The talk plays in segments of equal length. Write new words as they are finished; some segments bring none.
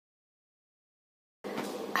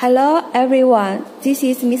Hello everyone, this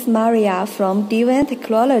is Miss Maria from DWIN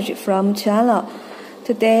Technology from China.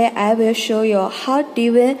 Today I will show you how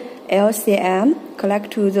DWIN LCM connect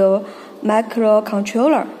to the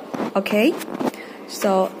microcontroller. Okay,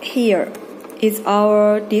 so here is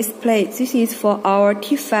our display. This is for our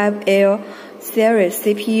T5L series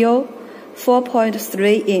CPU,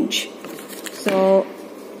 4.3 inch. So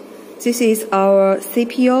this is our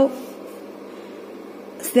CPU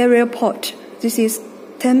serial port. This is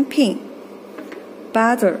 10-pin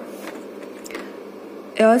buzzer,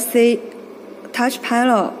 LC touch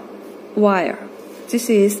panel wire. This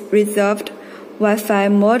is reserved Wi-Fi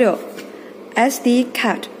module. SD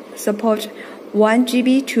card support 1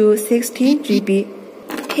 GB to 16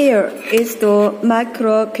 GB. Here is the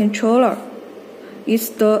microcontroller.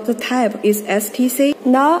 The type is STC.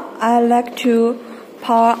 Now I like to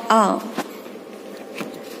power on.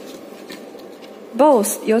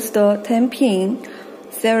 Both use the 10-pin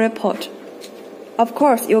serial port. Of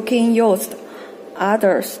course, you can use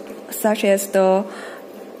others, such as the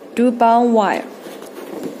DWIN wire.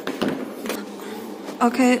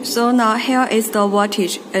 Okay, so now here is the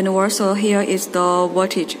voltage, and also here is the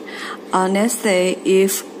voltage. Let's see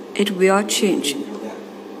if it will change.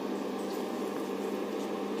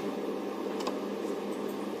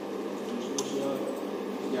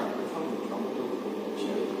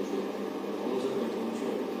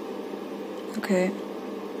 Okay.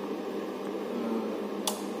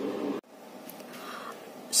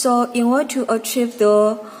 So in order to achieve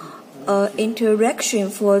the interaction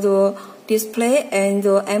for the display and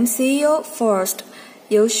the MCU, first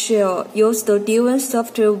you should use the DWIN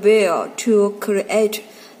software to create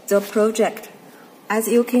the project. As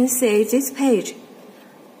you can see, this page,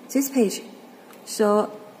 so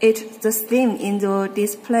it's the same in the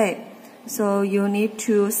display. So you need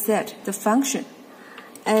to set the function,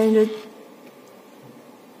 and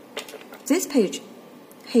this page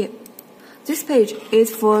here. This page is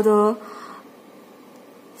for the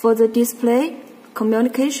display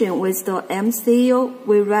communication with the MCU.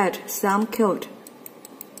 We write some code.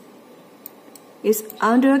 It's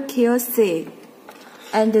under QC,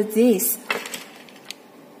 and this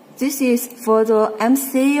is for the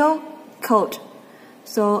MCU code.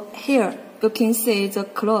 So here you can see the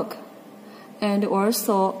clock, and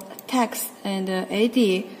also text and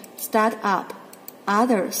AD start up,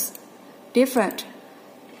 others different.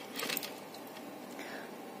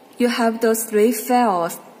 You have those three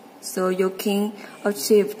files, so you can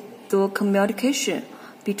achieve the communication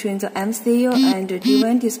between the MCU and the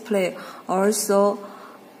DWIN display. Also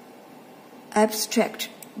abstract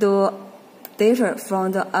the data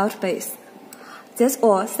from the outbase. That's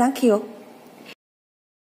all. Thank you.